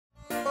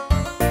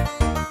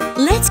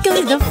Let's go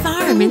to the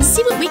farm and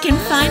see what we can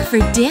find for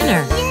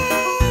dinner.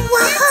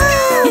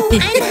 Whoa!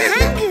 I'm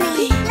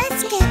hungry.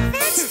 Let's get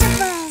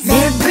vegetables.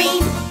 They're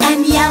green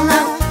and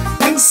yellow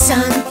and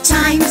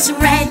sometimes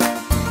red.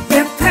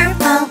 They're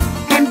purple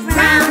and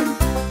brown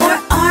or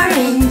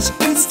orange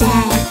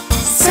instead.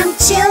 Some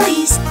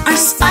chilies are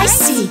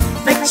spicy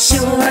but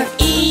sure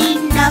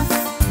enough.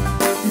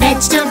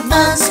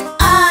 Vegetables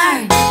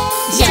are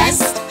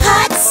just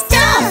hot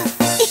stuff.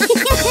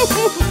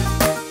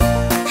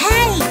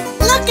 Hey,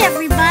 look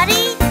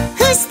everybody!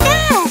 Who's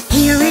that?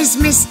 Here is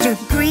Mr.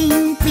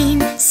 Green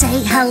Bean.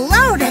 Say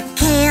hello to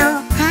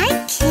Kale. Hi,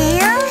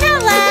 Kale.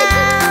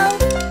 Hello.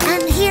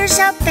 And here's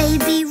a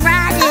baby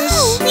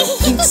radish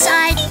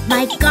inside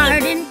my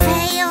garden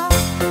pail.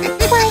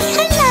 Why,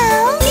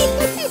 hello.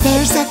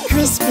 There's a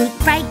crispy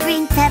bright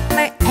green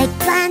pepper,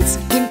 eggplants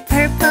in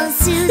purple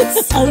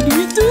suits. How do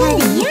you do? How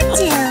do you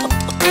do?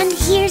 And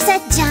here's a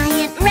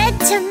giant red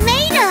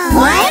tomato.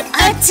 What?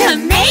 A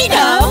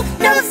tomato?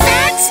 No,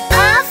 that's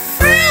a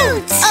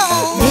fruit.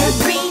 Oh. They're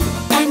green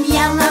and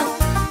yellow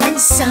and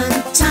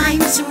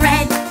sometimes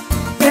red.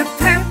 They're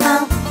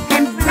purple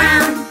and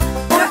brown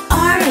or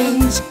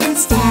orange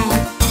instead.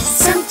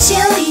 Some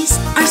chilies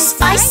are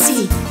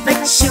spicy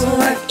but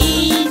sure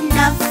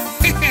enough.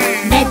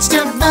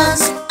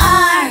 Vegetables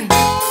are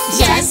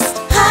just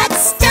hot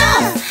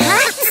stuff.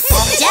 Hot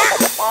stuff.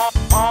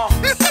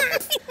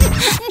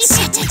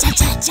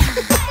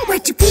 We're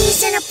two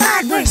peas in a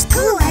pod. We're as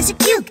cool as a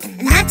cuke,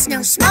 and that's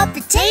no small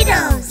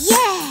potatoes.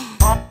 Yeah.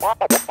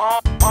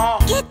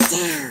 Get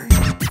down.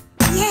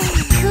 Yeah,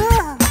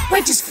 cool.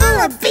 We're just full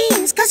of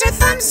beans, 'cause our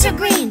thumbs are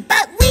green,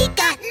 but we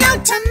got no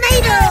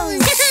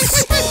tomatoes.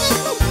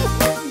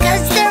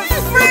 'Cause they're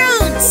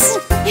fruits.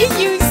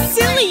 You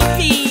silly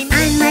bean.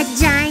 I'm a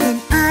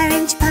giant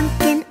orange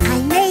pumpkin. I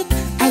make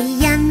a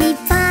yummy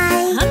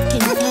pie.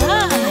 Pumpkin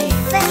pie.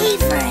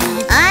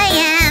 Favorite. I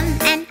am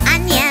an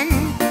onion.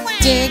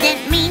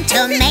 Didn't mean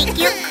to make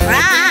you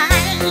cry.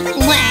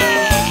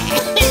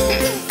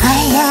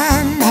 I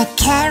am a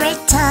carrot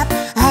top.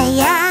 I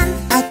am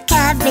a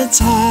cabbage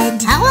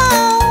head.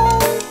 Hello.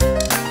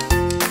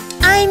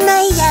 I'm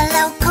a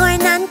yellow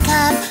corn on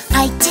cob.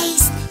 I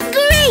taste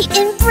great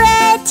in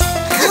bread.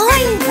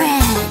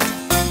 Cornbread.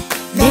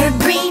 They're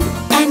green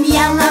and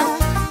yellow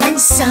and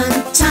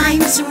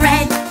sometimes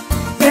red.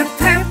 They're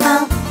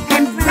purple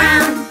and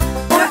brown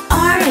or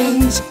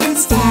orange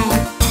instead.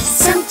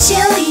 Some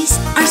chilies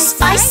are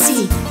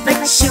spicy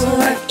but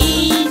sure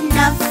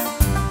enough.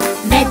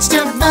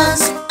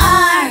 Vegetables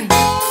are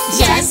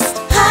just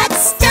hot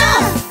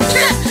stuff.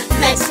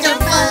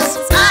 Vegetables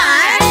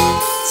are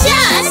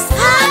just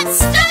hot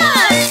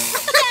stuff.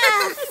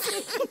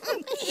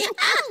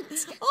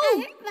 Ouch. I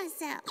hurt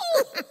myself.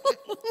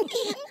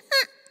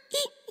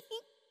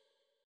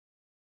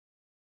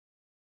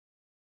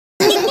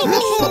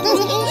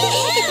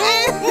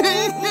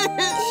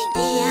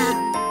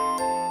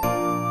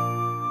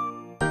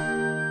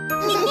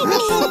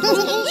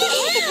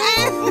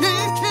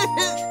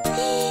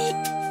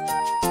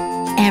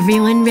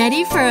 Everyone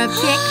ready for a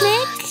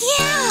picnic?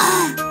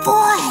 Oh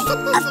boy,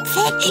 a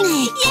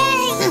picnic.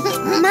 Yay!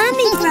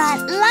 Mommy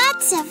brought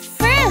lots of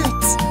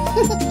fruit.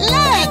 Look,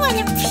 I want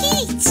a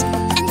peach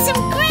and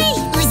some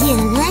grapes. Would you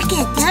look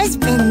at those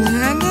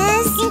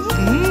bananas?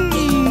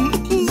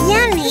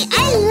 Yummy,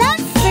 I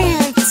love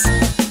fruits.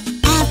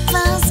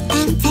 Apples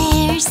and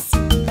pears.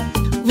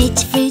 Which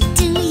fruit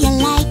do you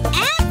like?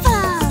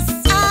 Apples.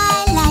 I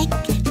like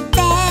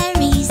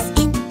berries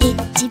in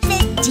itty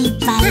bitty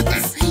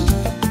bites.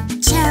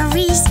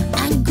 Cherries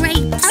and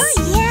grapes. Oh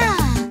yeah.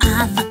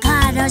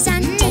 Avocados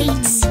and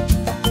dates.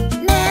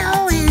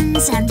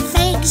 Melons and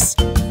figs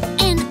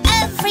in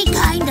every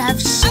kind of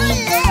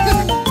shape.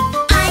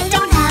 I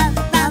don't have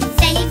a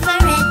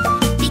favorite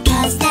because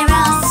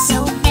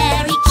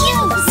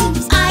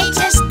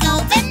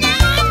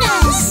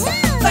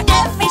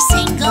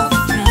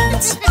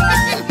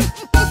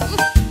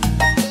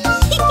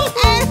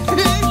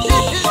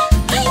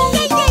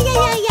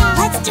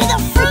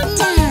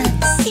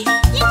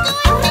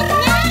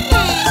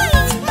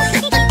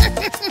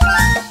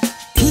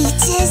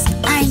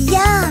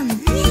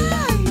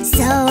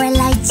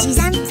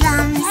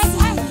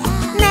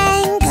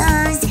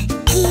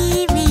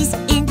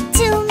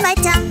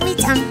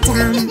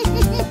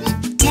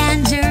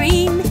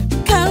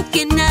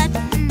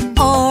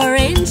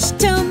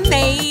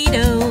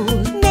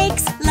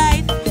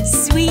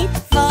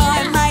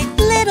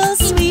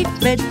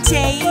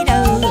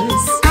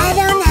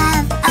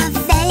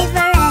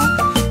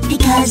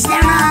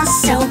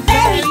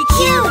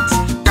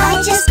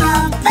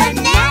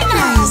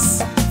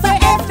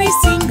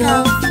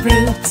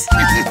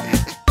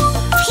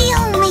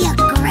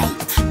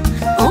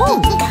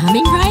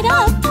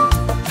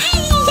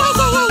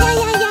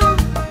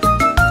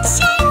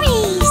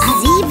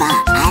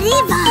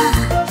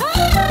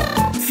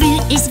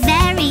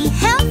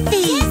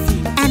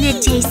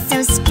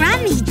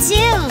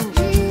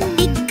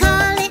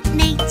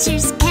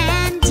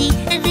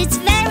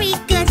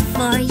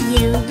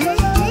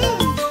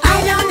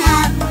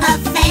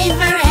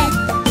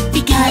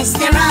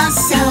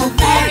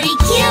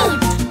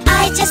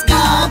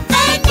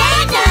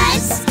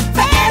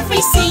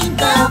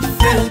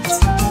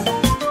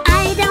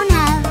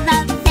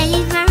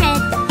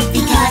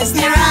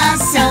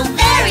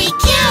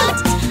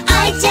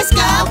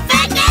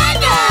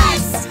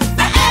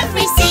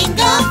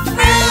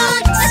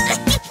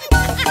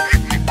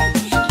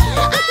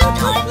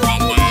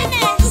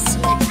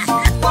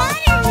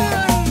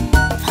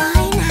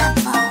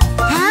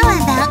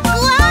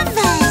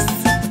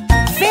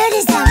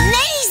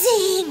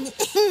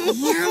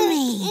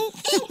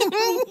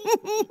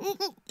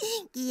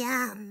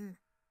Yum.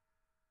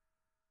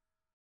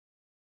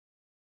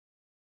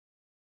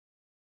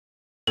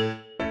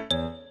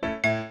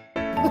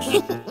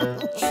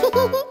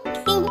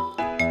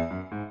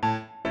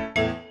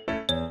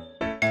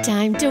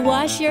 Time to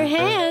wash your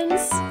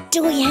hands.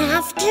 Do we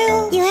have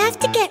to? You have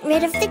to get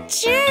rid of the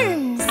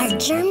germs. Are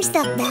germs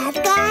the bad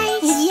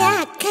guys?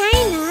 Yeah,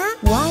 kinda.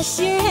 Wash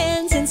your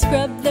hands and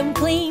scrub them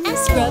clean.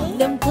 Scrub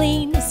them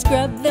clean,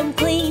 scrub them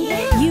clean.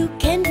 You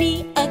can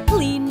be a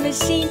clean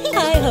machine.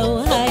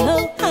 Hi-ho,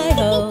 hi-ho,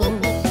 hi-ho.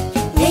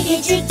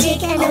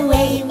 Rig-a-jig-jig and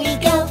away we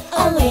go.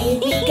 Away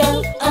we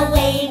go,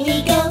 away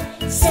we go.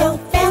 Soap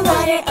and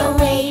water,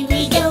 away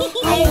we go.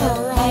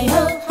 Hi-ho,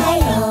 hi-ho,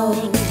 hi-ho.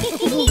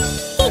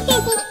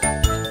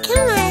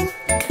 Come on,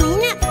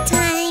 clean up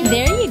time.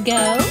 There you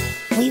go.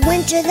 We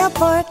went to the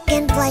park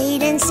and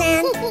played in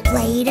sand.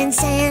 Played in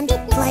sand,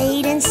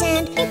 played in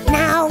sand.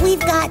 Now we've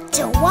got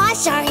to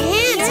wash our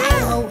hands.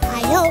 Hi-ho,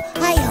 hi-ho,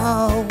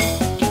 hi-ho.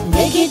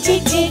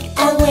 Rig-a-jig-jig,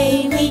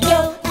 away we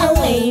go.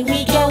 Away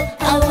we go,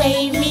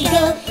 away we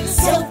go.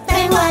 Soap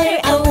and water,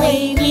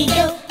 away we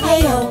go.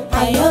 Hi-ho,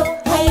 hi-ho,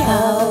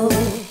 hi-ho.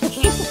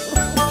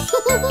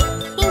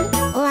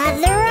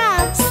 Lather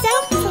up,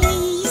 soap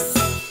please.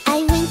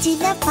 I went to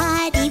the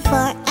party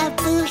for a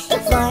poo,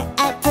 for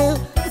a poo,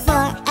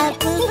 for a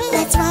poo.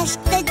 Let's wash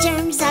the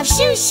germs off.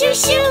 Shoo, shoo,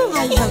 shoo.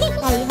 Hi-ho,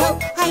 hi-ho,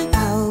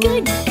 hi-ho.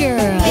 Good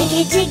girl.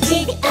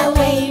 Rig-a-jig-jig,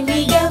 away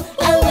we go.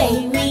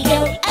 Away we go,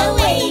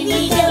 away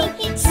we go.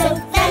 Soap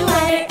and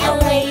water,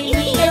 away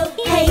we go.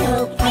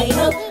 Hi-ho,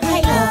 hi-ho,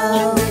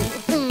 hi-ho.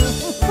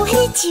 What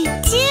did you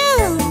do?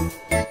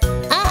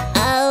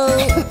 Uh-oh.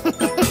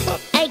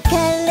 I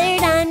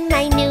colored on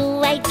my new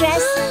white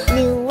dress.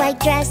 New white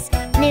dress,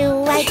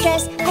 new white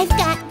dress. I've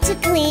got to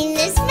clean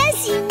this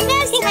messy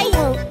mess.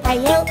 Hi-ho,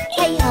 hi-ho,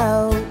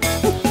 hi-ho.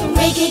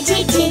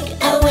 Rig-a-jig-jig,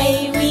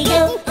 away we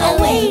go.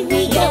 Away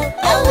we go,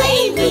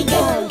 away we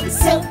go.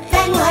 Soap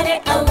and water,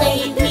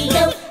 away we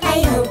go.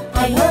 Hi-ho,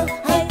 hi-ho,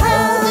 hi-ho.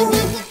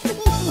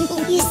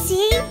 You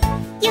see,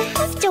 you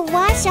have to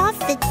wash off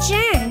the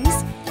germs,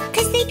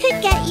 'cause they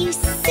could get you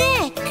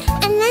sick.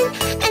 And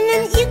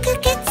then you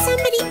could get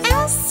somebody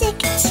else sick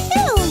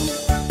too.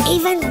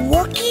 Even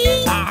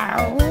Wookie.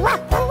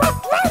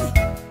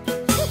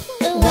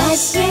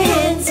 Wash your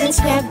hands and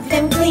scrub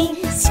them clean.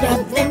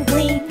 Scrub them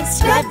clean,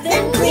 scrub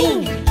them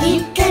clean.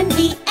 You can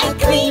be a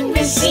clean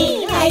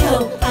machine.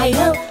 Hi-ho,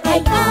 hi-ho,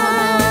 hi-ho.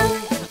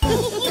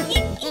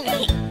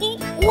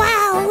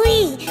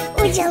 Wowee!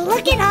 Would you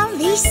look at all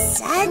these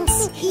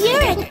suds?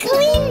 You're a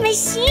clean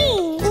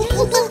machine.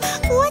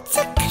 What's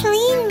a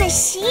clean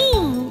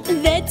machine?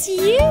 That's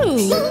you.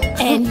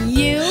 And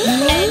you,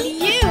 and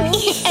you,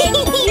 and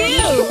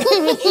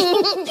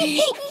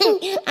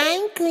you.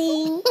 I'm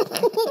clean.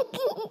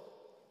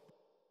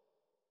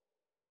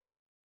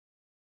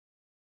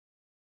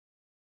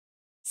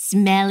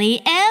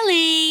 Smelly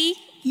Ellie.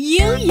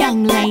 You,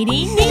 young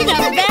lady, need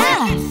a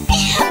bath.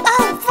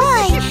 Oh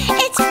boy,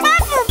 it's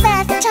bubble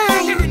bath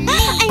time.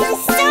 I'm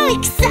so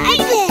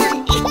excited.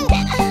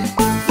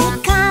 They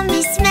call me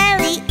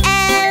Smelly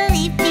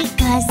Ellie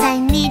because I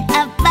need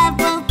a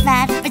bubble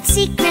bath. But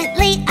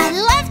secretly I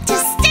love to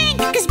stink,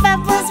 'cause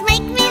bubbles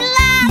make me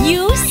laugh.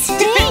 You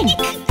stink,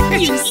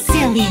 you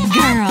silly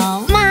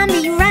girl.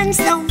 Mommy runs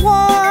the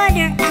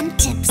water and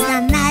tips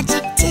the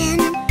magic tin.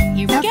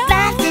 Here we The go.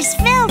 bath is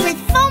filled with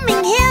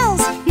foaming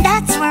hills.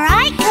 That's where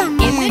I come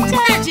In in. the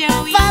tub,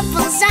 Joey.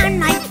 Bubbles on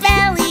my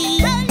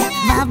belly.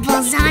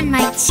 Bubbles on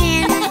my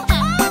chin.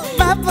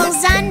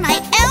 Bubbles on my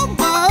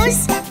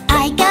elbows.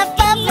 I got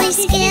bubbly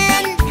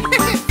skin.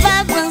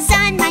 Bubbles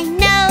on my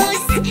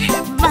nose.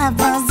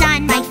 Bubbles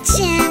on my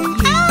chin.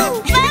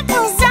 Oh,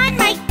 bubbles on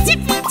my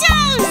tippy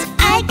toes.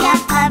 I got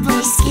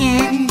bubbly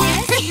skin.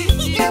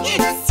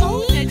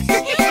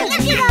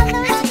 Look at all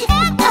those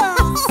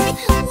bubbles.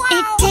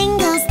 It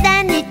tingles,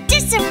 then it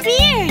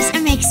disappears.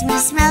 It makes me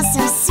smell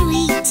so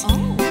sweet.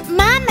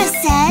 Mama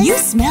says You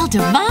smell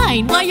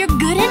divine while you're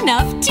good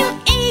enough to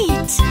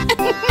eat.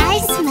 I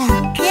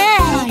smell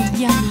good. My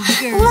yummy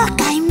girl. Look,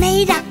 I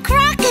made a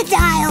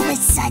crocodile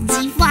with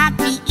sudsy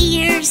floppy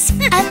ears.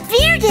 A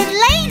bearded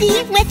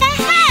lady with a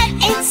hat.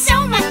 It's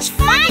so much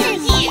fun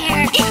in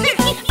here.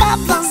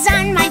 Bubbles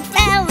on my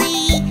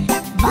belly.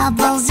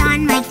 Bubbles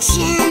on my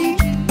chin.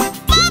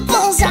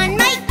 Bubbles on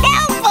my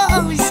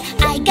elbows.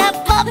 I got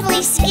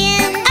bubbly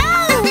skin.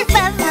 Oh,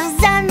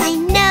 bubbles on my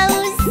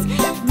nose.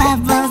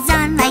 Bubbles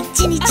on my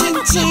chinny chin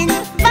chin.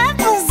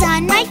 Bubbles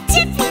on my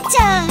tippy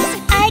toes.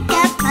 I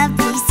got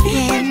bubbly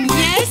skin.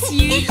 Yes,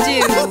 you do.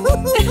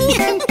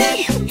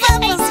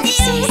 Bubbles are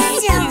so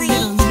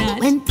silly.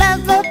 When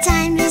bubble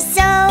time is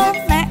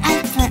over, I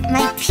put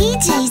my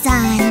PJs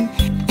on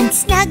and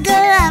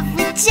snuggle up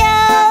with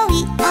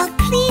Joey, all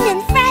clean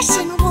and fresh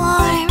and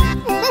warm.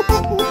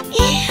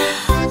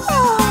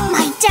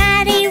 My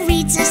daddy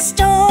reads a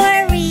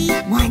story.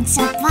 Once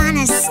upon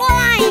a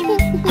slime,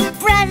 a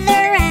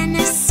brother and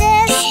a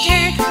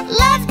sister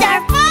loved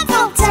our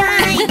bubble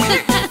time.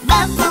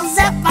 Bubbles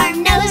up our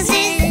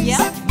noses.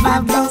 Yep.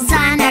 Bubbles